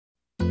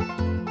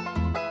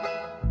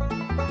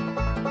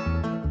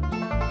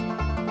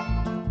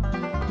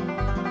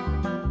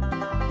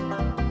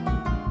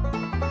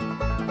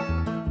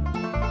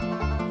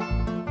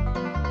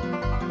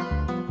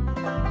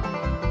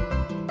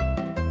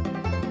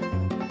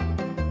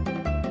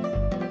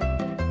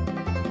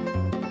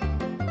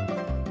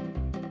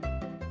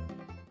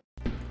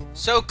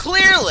So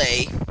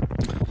clearly,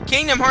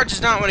 Kingdom Hearts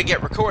does not want to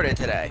get recorded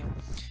today,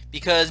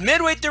 because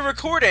midway through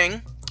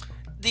recording,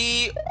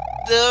 the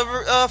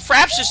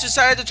Fraps just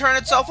decided to turn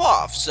itself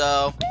off.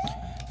 So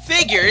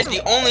figures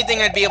the only thing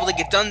I'd be able to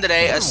get done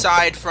today,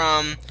 aside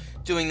from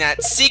doing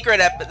that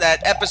secret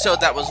episode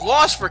that was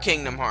lost for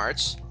Kingdom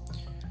Hearts,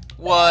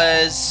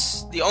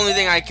 was the only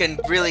thing I can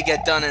really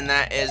get done in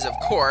that is, of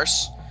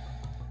course,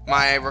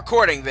 my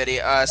recording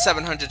video,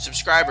 700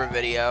 subscriber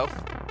video,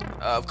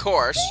 of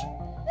course.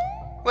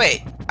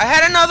 Wait, I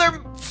had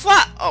another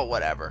oh,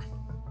 whatever.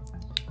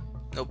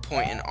 No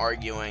point in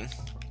arguing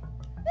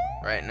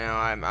right now.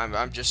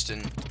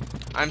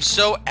 I'm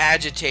so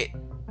agitated.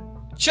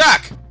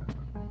 Chuck!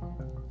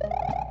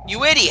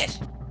 You idiot!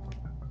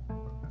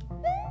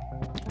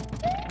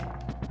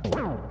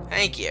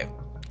 Thank you.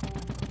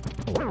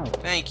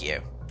 Thank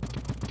you.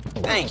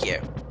 Thank you.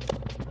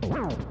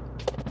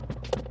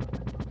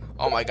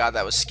 Oh my god,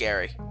 that was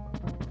scary.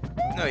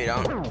 No, you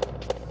don't.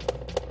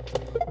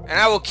 And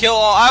I will kill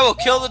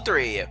the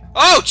three of you.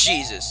 Oh,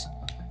 Jesus!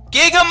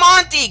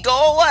 Gigamonty,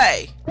 go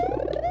away!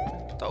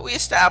 Thought we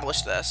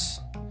established this.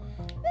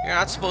 You're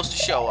not supposed to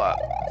show up.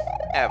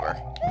 Ever.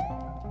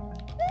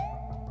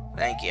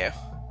 Thank you.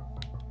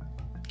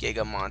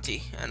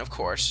 Gigamonty. And of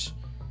course.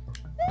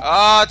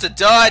 Oh, it's a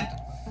dud!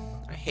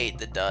 I hate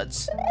the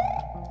duds.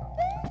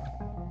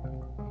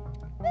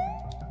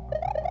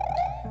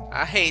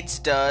 I hate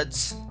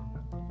studs.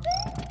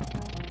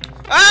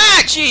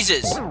 Ah,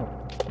 Jesus!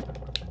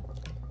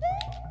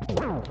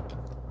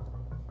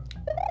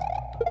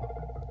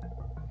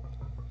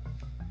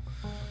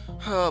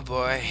 Oh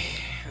boy.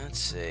 Let's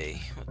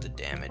see what the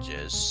damage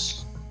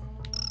is.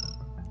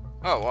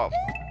 Oh, whoa.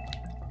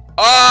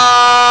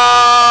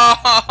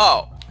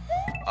 Oh!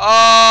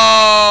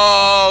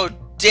 Oh!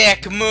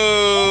 Dick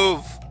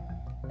move!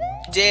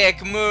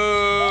 Dick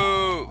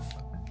move!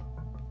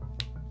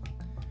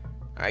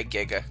 Alright,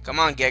 Giga. Come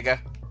on, Giga.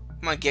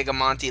 Come on,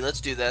 Gigamonty.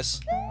 Let's do this.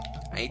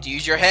 I need to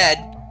use your head.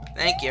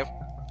 Thank you.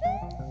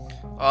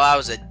 Oh, that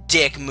was a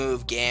dick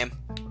move, game.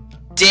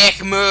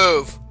 Dick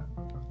move!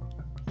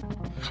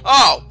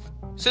 Oh!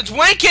 Since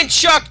when can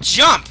Chuck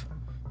jump?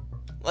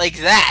 Like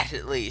that,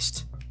 at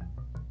least.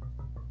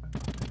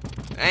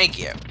 Thank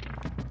you.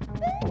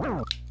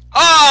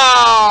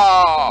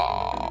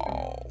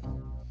 Oh!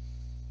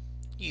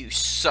 You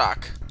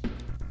suck.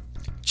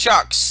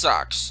 Chuck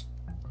sucks.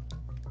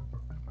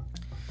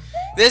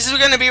 This is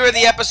going to be where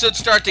the episodes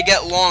start to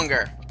get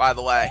longer, by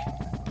the way.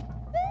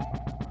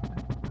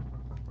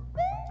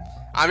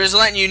 I'm just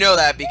letting you know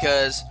that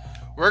because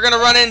we're going to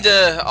run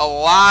into a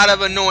lot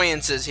of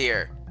annoyances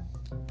here.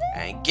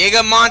 And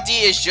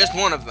Gigamonty is just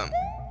one of them.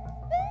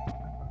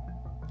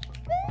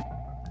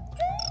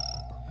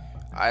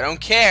 I don't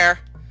care.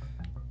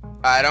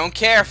 I don't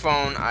care,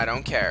 phone. I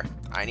don't care.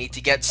 I need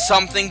to get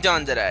something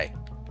done today.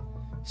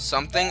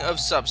 Something of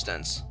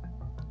substance.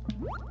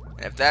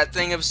 And if that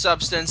thing of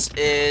substance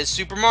is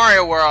Super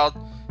Mario World,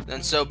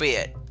 then so be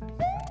it.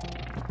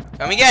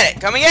 Come and get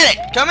it! Come and get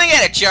it! Come and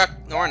get it, Chuck!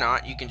 Or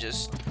not. You can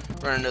just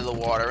run into the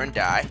water and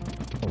die.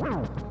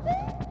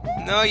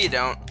 No, you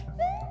don't.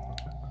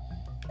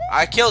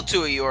 I killed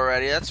two of you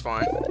already. That's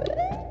fine.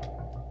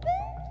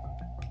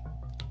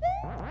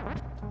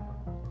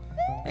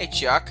 Hey,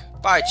 Chuck.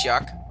 Bye,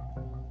 Chuck.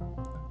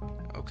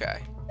 Okay.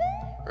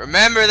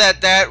 Remember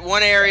that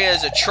one area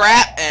is a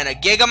trap and a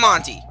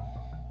Gigamonty.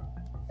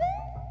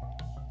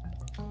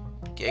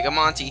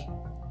 Gigamonty.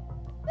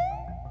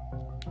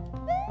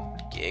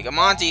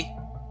 Gigamonty.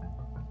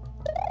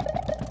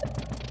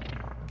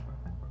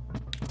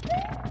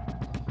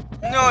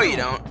 No, you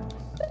don't.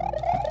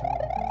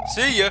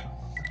 See ya.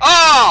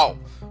 Oh!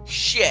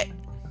 Shit.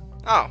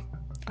 Oh.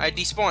 I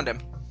despawned him.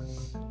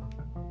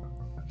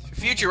 For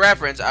future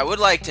reference, I would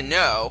like to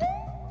know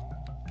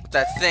what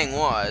that thing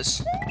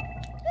was.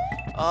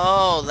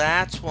 Oh,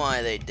 that's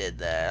why they did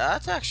that.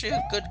 That's actually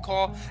a good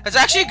call. That's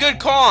actually a good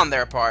call on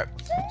their part.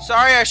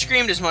 Sorry I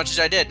screamed as much as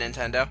I did,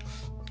 Nintendo.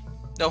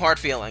 No hard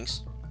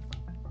feelings.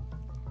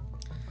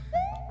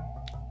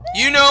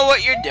 You know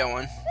what you're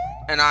doing,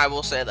 and I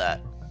will say that.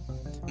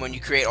 When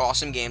you create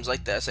awesome games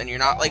like this, and you're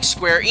not like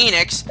Square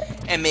Enix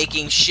and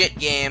making shit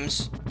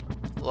games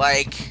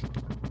like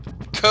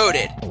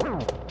Coded.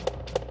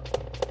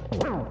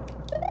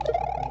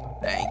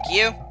 Thank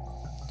you.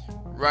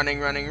 Running,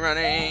 running,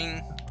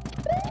 running.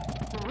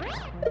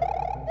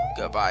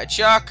 Goodbye,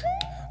 Chuck.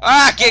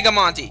 Ah,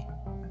 Gigamonty.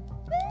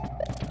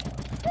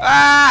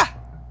 Ah!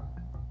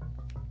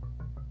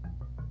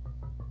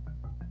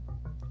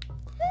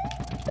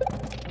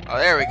 Oh,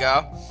 there we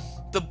go.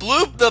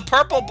 The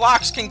purple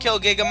blocks can kill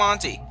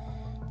Gigamonty.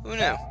 Who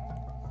knew?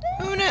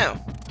 Who knew?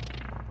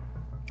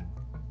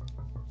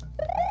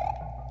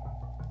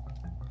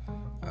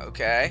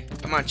 Okay.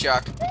 Come on,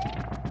 Chuck.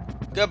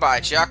 Goodbye,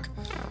 Chuck.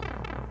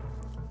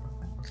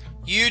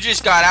 You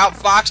just got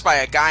outfoxed by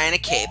a guy in a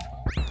cape.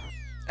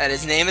 And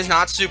his name is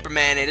not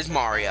Superman, it is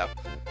Mario.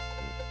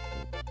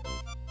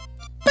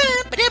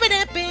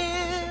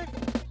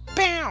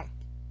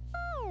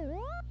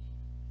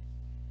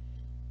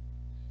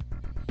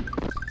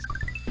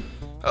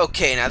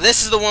 Okay, now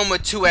this is the one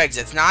with 2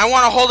 exits. Now I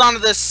want to hold on to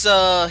this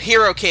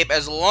hero cape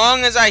as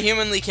long as I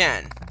humanly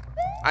can.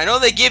 I know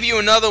they give you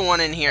another one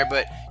in here,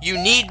 but you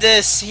need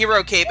this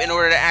hero cape in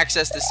order to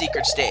access the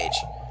secret stage.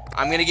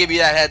 I'm going to give you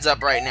that heads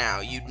up right now.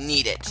 You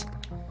need it.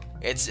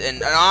 It's an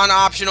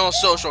non-optional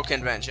social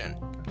convention.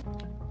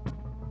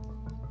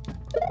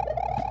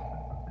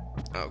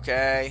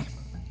 Okay.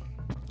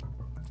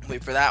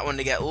 Wait for that one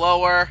to get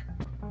lower.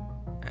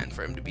 And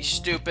for him to be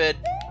stupid.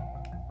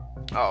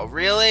 Oh,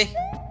 really?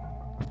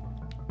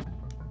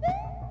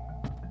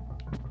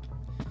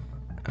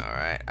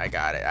 Alright, I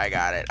got it, I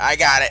got it, I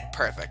got it.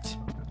 Perfect.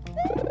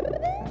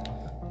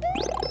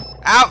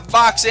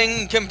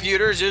 Outfoxing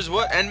computers is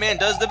what Endman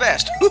does the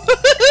best.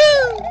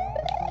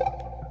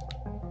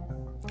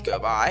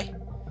 Goodbye.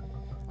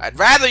 I'd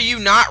rather you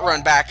not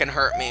run back and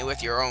hurt me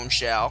with your own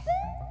shell.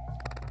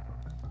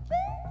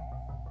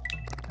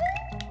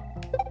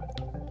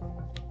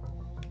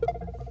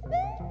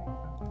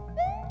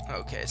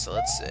 Okay, so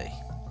let's see.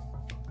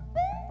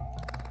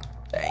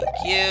 Thank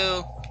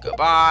you.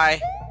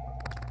 Goodbye.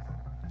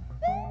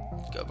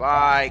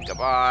 Goodbye,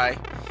 goodbye.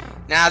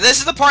 Now, this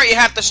is the part you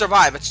have to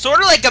survive. It's sort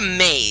of like a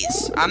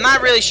maze. I'm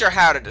not really sure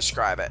how to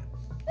describe it.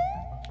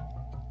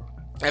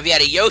 If you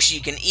had a Yoshi,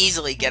 you can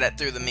easily get it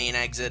through the main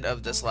exit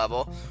of this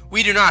level.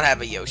 We do not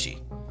have a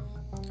Yoshi.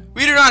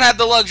 We do not have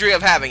the luxury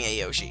of having a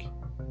Yoshi.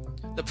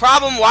 The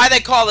problem why they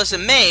call this a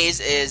maze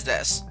is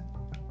this.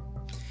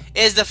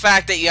 Is the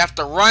fact that you have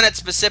to run at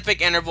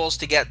specific intervals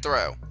to get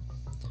through.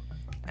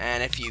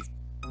 And if you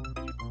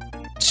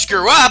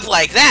screw up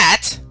like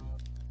that,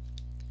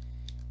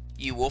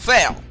 you will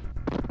fail.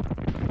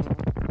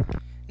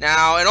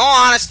 Now, in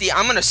all honesty,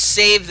 I'm gonna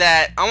save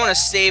that. I want to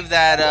save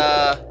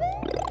that.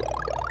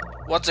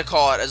 What's it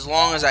called? As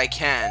long as I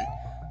can.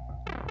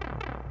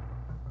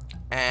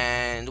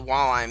 And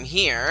while I'm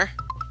here,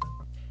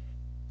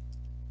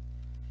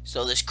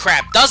 so this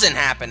crap doesn't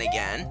happen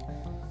again,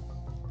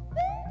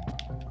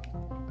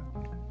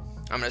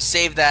 I'm gonna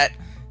save that.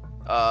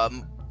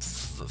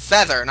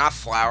 Feather, not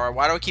flower.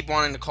 Why do I keep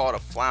wanting to call it a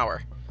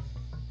flower?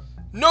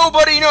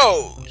 Nobody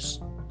knows.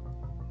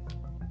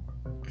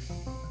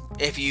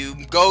 If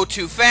you go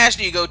too fast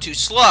or you go too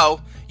slow,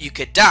 you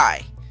could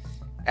die.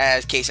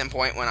 As case in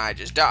point when I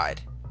just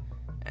died.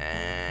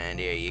 And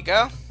here you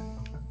go.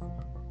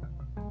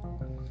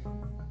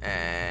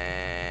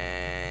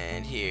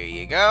 And here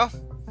you go.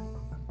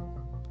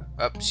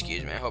 Oh,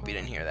 excuse me. I hope you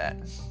didn't hear that.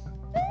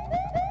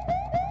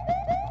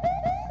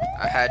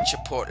 I had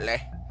Chipotle.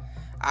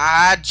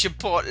 I had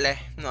Chipotle.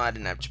 No, I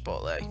didn't have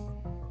Chipotle.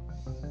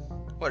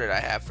 What did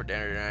I have for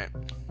dinner tonight?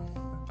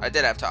 I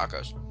did have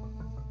tacos.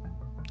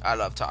 I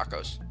love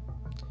tacos.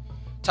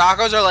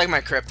 Tacos are like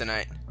my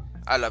kryptonite.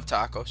 I love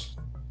tacos.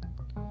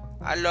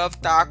 I love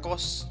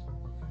tacos.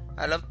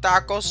 I love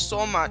tacos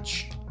so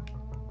much.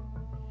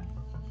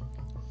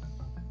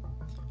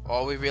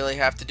 All we really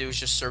have to do is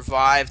just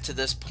survive to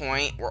this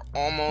point. We're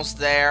almost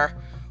there.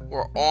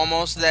 We're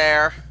almost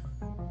there.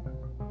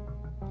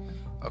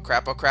 Oh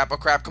crap, oh crap, oh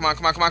crap. Come on,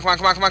 come on, come on, come on,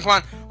 come on, come on, come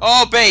on.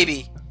 Oh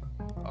baby.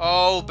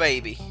 Oh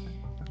baby.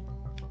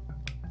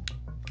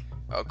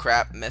 Oh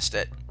crap, missed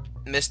it.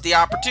 Missed the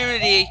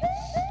opportunity.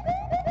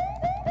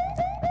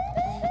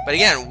 But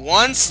again,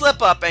 one slip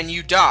up and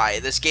you die.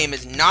 This game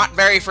is not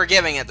very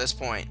forgiving at this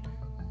point.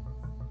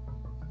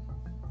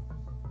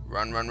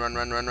 Run, run, run,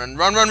 run, run, run,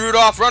 run, run,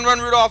 Rudolph, run, run,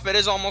 Rudolph. It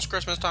is almost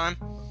Christmas time.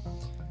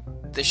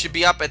 This should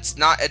be up. It's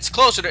not. It's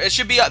closer to. It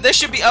should be up. This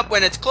should be up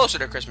when it's closer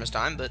to Christmas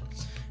time, but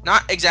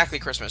not exactly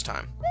Christmas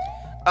time.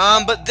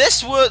 But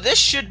this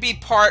should be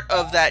part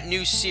of that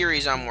new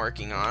series I'm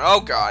working on. Oh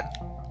God.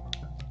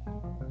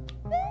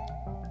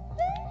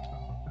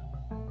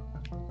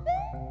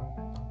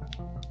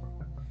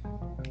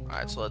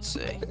 Alright, so let's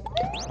see.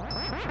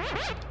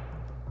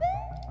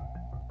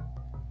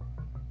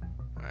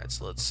 Alright,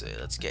 so let's see.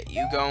 Let's get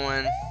you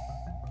going.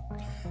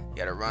 You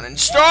gotta run and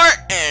start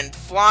and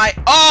fly.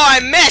 Oh,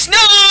 I missed!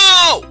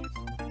 No!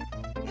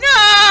 No!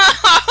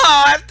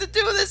 I have to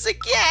do this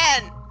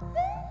again!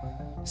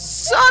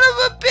 Son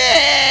of a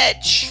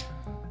bitch!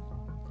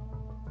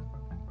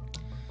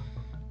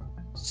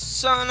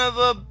 Son of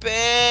a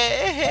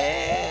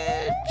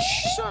bitch!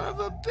 Son of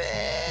a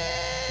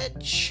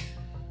bitch!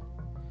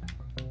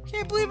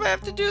 Can't believe I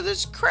have to do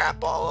this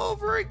crap all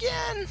over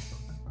again.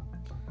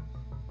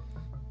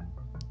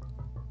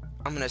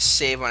 I'm gonna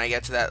save when I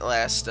get to that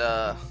last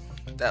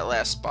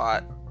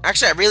spot.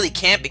 Actually, I really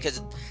can't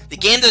because the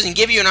game doesn't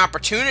give you an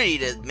opportunity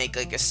to make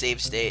like a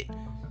save state.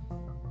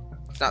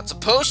 It's not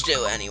supposed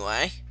to,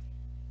 anyway.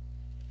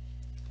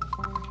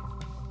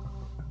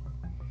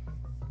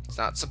 It's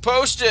not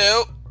supposed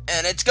to,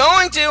 and it's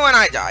going to, and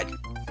I died.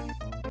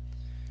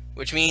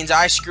 Which means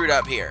I screwed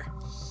up here.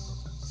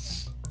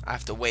 I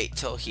have to wait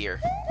till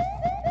here.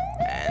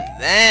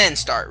 And then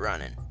start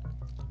running.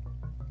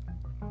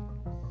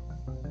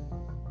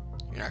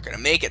 You're not gonna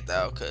make it,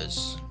 though,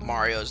 because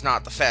Mario's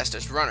not the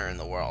fastest runner in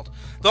the world.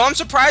 Though I'm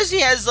surprised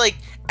he has, like,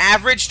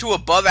 average to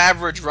above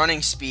average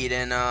running speed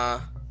in,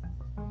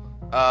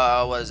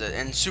 what is it?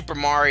 In Super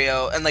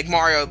Mario, and, like,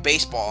 Mario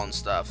Baseball and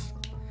stuff.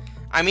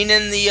 I mean,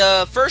 in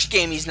the first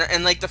game, he's not,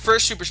 in like the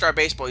first Superstar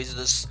Baseball, he's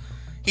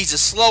a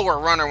slower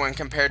runner when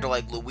compared to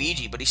like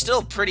Luigi, but he's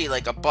still pretty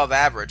like above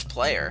average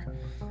player.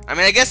 I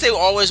mean, I guess they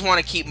always want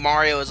to keep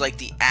Mario as like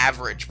the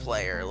average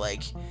player,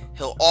 like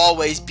he'll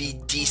always be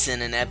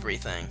decent in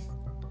everything.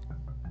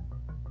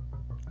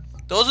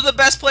 Those are the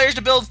best players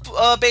to build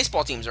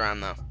baseball teams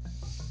around, though.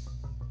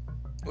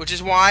 Which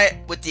is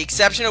why, with the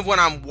exception of when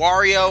I'm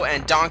Wario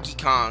and Donkey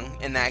Kong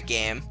in that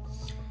game,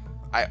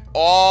 I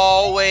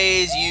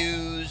always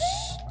use...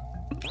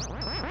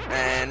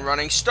 And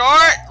running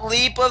start,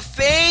 leap of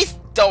faith.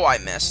 Oh, I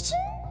missed.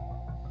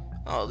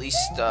 Oh, at least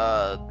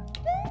the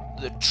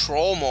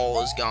troll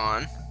mole is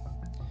gone.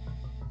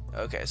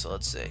 Okay, so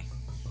let's see.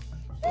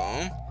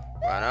 Boom.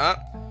 Run up.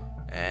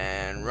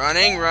 And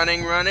running,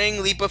 running,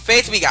 running. Leap of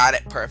faith. We got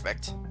it.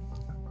 Perfect.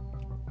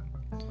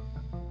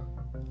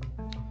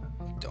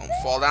 Don't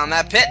fall down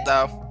that pit,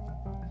 though.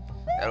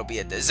 That'll be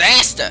a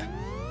disaster.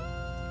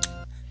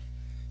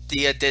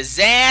 A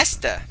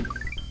disaster.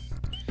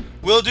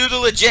 We'll do the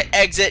legit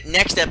exit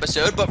next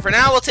episode, but for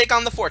now, we'll take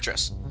on the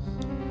fortress.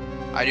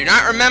 I do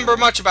not remember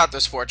much about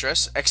this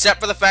fortress, except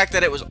for the fact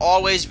that it was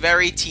always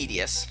very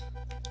tedious.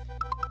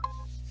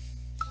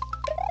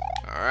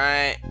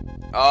 Alright.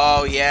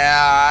 Oh,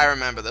 yeah, I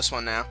remember this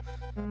one now.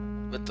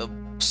 With the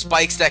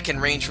spikes that can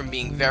range from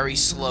being very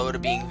slow to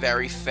being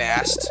very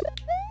fast.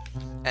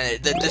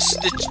 And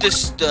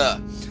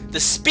the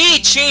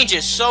speed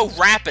changes so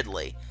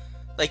rapidly.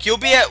 Like, you'll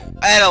be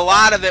at a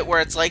lot of it where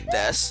it's like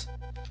this.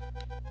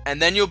 And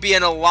then you'll be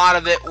in a lot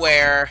of it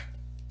where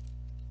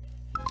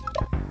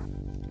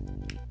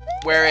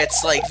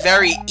it's, like,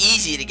 very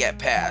easy to get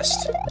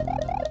past.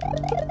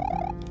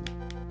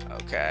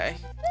 Okay.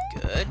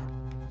 Good.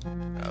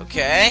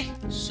 Okay.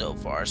 So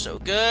far, so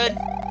good.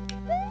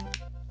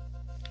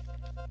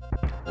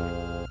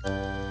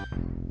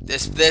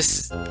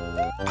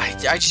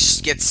 I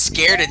just get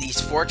scared of these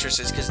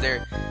fortresses because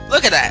they're...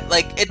 Look at that!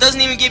 Like, it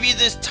doesn't even give you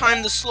this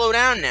time to slow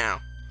down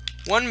now.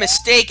 One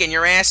mistake and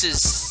your ass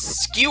is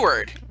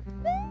skewered.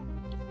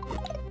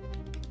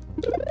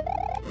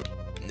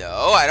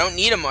 No, I don't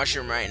need a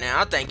mushroom right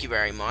now. Thank you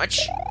very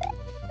much.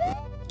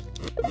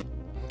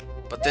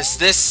 But this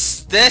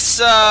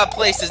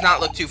place does not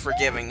look too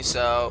forgiving,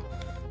 so...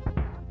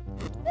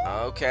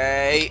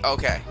 Okay,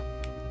 okay.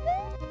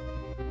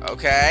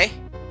 Okay.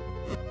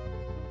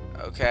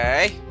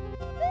 Okay.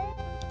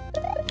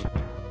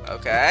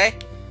 Okay.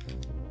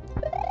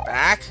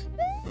 Back.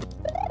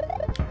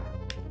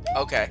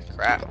 Okay,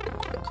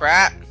 crap.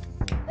 Crap.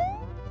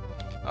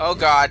 Oh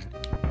god.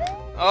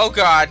 Oh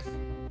god.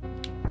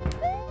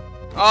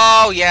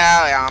 Oh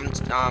yeah, I'm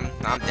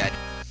dead.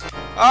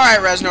 Alright,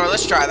 Reznor,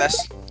 let's try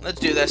this. Let's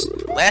do this.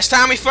 Last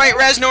time we fight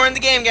Reznor in the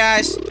game,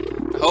 guys.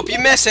 I hope you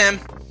miss him.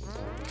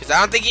 Because I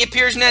don't think he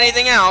appears in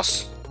anything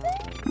else.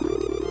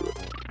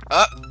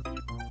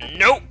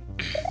 Nope.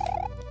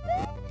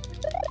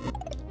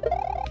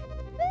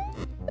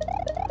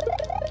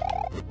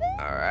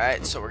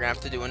 Alright, so we're gonna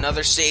have to do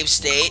another save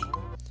state.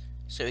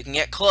 So we can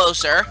get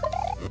closer.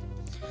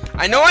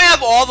 I know I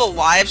have all the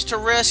lives to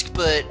risk,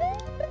 but...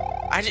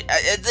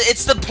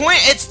 it's the point,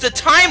 it's the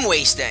time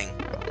wasting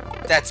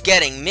that's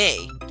getting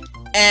me.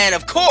 And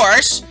of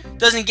course,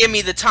 doesn't give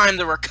me the time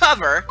to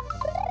recover.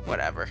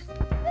 Whatever.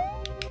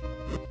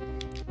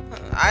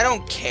 I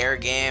don't care,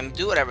 game.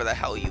 Do whatever the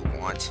hell you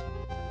want.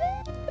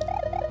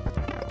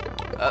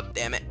 Oh,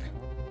 damn it.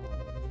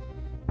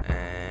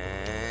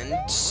 And...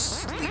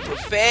 leap of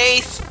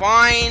faith,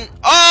 fine.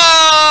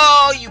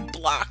 Oh, you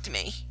blocked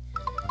me.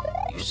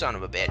 You son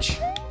of a bitch.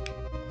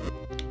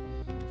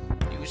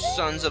 You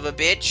sons of a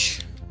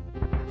bitch.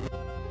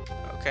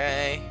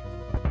 Okay.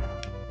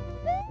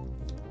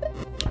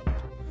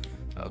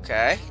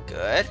 Okay,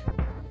 good.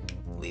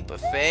 Leap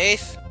of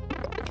faith.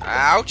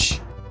 Ouch.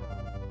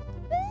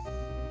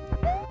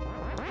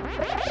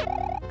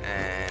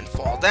 And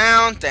fall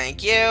down,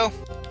 thank you.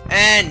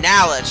 And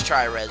now let's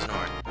try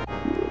Reznor.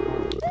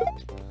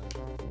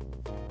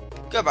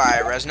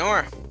 Goodbye,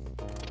 Reznor.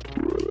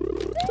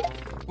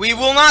 We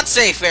will not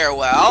say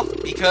farewell,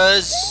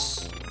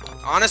 because,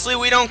 honestly,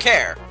 we don't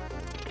care.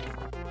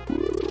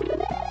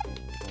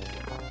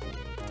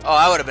 Oh,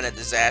 that would have been a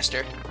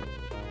disaster.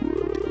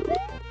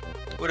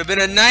 Would have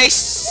been a nice,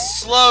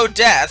 slow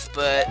death,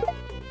 but...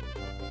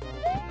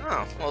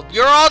 Oh, well,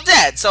 you're all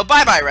dead, so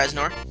bye-bye,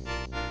 Reznor.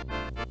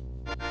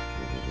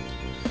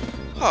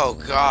 Oh,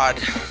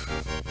 God.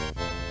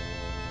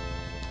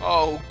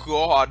 Oh,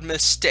 God,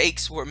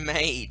 mistakes were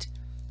made.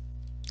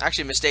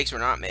 Actually, mistakes were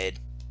not made.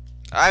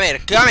 I made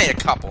a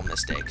couple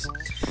mistakes.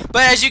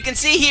 But as you can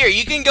see here,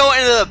 you can go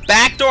into the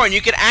back door and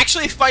you can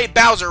actually fight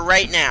Bowser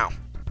right now.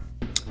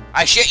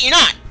 I shit you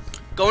not.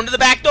 Go into the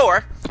back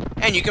door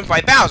and you can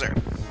fight Bowser.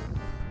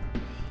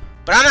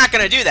 But I'm not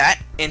going to do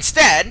that.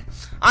 Instead,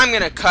 I'm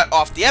going to cut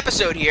off the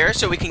episode here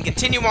so we can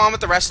continue on with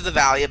the rest of the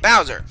Valley of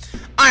Bowser.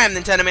 I am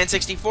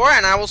NintendoMan64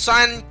 and I will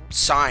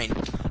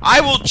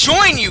I will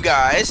join you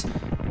guys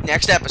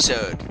next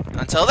episode.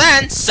 Until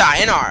then,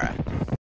 sayonara.